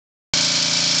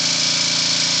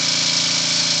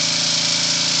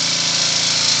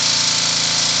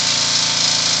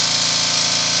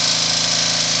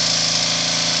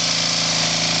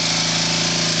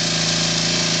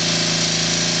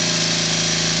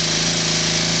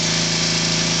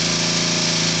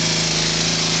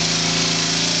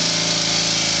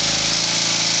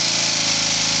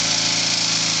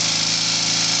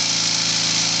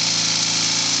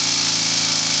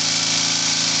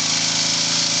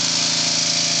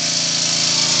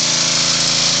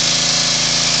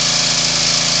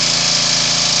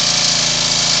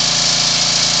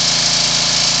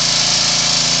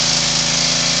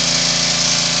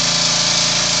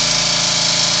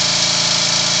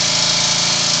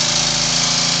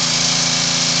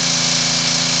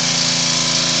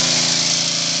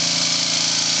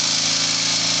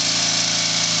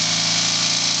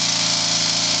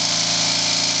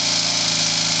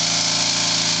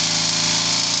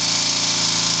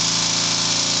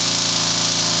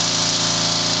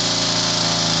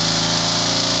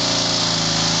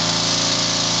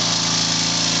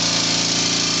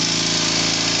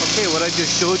what I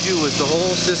just showed you was the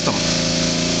whole system.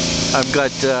 I've got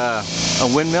a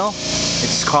windmill.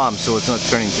 It's calm, so it's not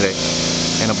turning today.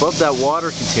 And above that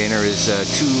water container is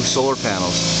 2 solar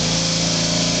panels.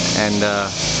 And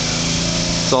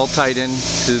it's all tied in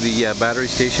to the battery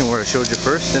station where I showed you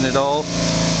first. And it all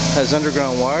has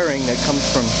underground wiring that comes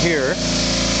from here.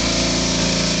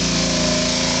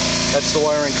 That's the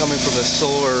wiring coming from the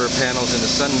solar panels in the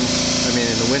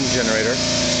in the wind generator.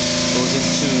 Goes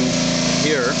into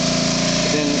here.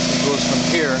 Then it goes from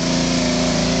here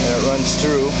and it runs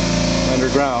through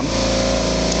underground.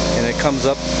 And it comes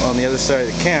up on the other side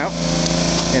of the camp.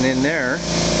 And in there,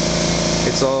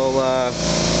 it's all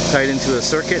tied into a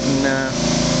circuit, and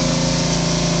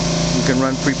you can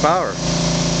run free power.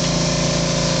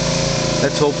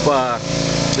 Let's hope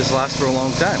this lasts for a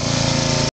long time.